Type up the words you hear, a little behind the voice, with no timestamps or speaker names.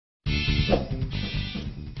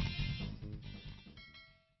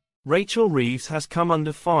Rachel Reeves has come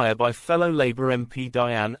under fire by fellow Labour MP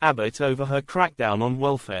Diane Abbott over her crackdown on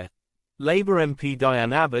welfare. Labour MP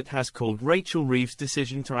Diane Abbott has called Rachel Reeves'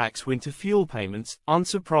 decision to axe winter fuel payments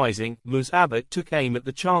unsurprising. Ms Abbott took aim at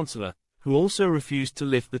the Chancellor, who also refused to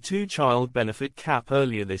lift the two-child benefit cap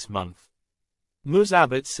earlier this month. Ms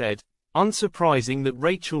Abbott said, "Unsurprising that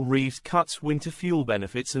Rachel Reeves cuts winter fuel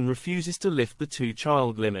benefits and refuses to lift the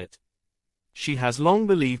two-child limit. She has long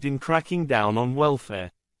believed in cracking down on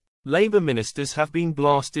welfare." Labour ministers have been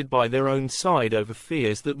blasted by their own side over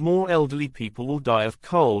fears that more elderly people will die of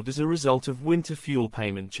cold as a result of winter fuel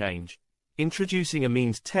payment change. Introducing a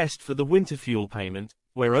means test for the winter fuel payment,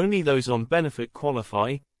 where only those on benefit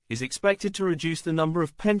qualify, is expected to reduce the number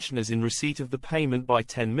of pensioners in receipt of the payment by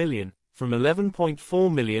 10 million, from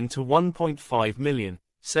 11.4 million to 1.5 million,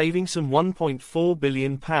 saving some £1.4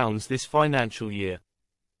 billion this financial year.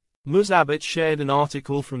 Ms Abbott shared an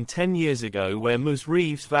article from 10 years ago where Ms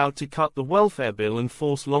Reeves vowed to cut the welfare bill and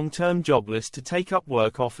force long-term jobless to take up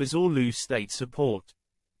work offers or lose state support.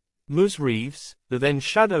 Ms Reeves, the then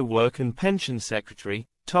Shadow Work and Pensions Secretary,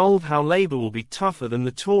 told how Labour will be tougher than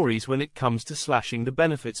the Tories when it comes to slashing the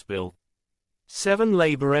benefits bill. 7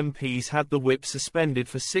 Labour MPs had the whip suspended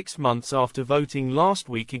for 6 months after voting last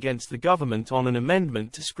week against the government on an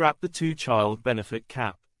amendment to scrap the two-child benefit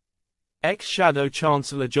cap. Ex-Shadow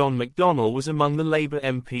Chancellor John McDonnell was among the Labour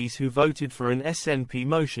MPs who voted for an SNP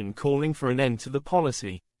motion calling for an end to the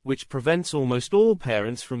policy, which prevents almost all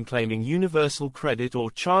parents from claiming universal credit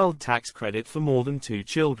or child tax credit for more than 2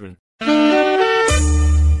 children.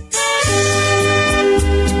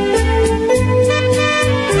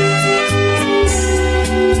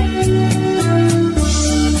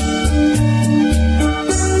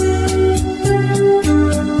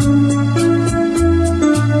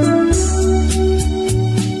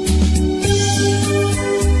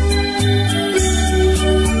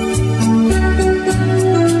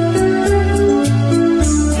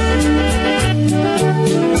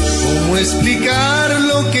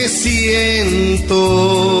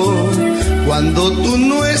 Cuando tú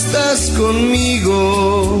no estás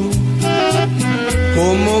conmigo,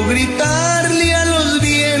 cómo gritarle a los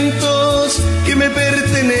vientos que me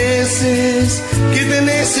perteneces, que te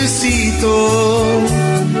necesito,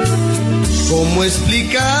 cómo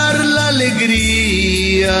explicar la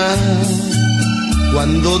alegría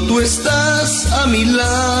cuando tú estás a mi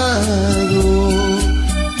lado.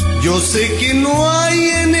 Yo sé que no hay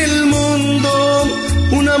en el mundo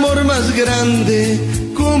un amor más grande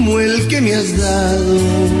como el que me has dado.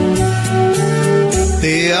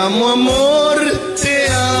 Te amo, amor, te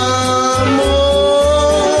amo,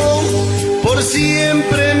 por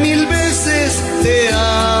siempre 1000 veces te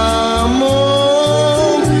amo.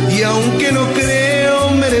 Y aunque no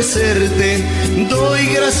creo merecerte, doy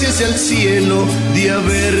gracias al cielo de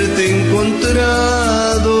haberte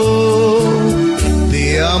encontrado.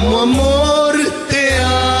 Te amo, amor, te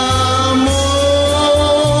amo,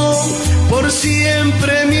 por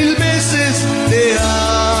siempre 1000 veces te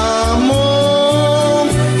amo.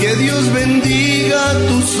 Que Dios bendiga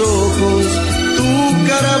tus ojos, tu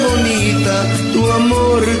cara bonita, tu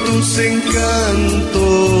amor, tus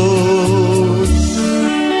encantos.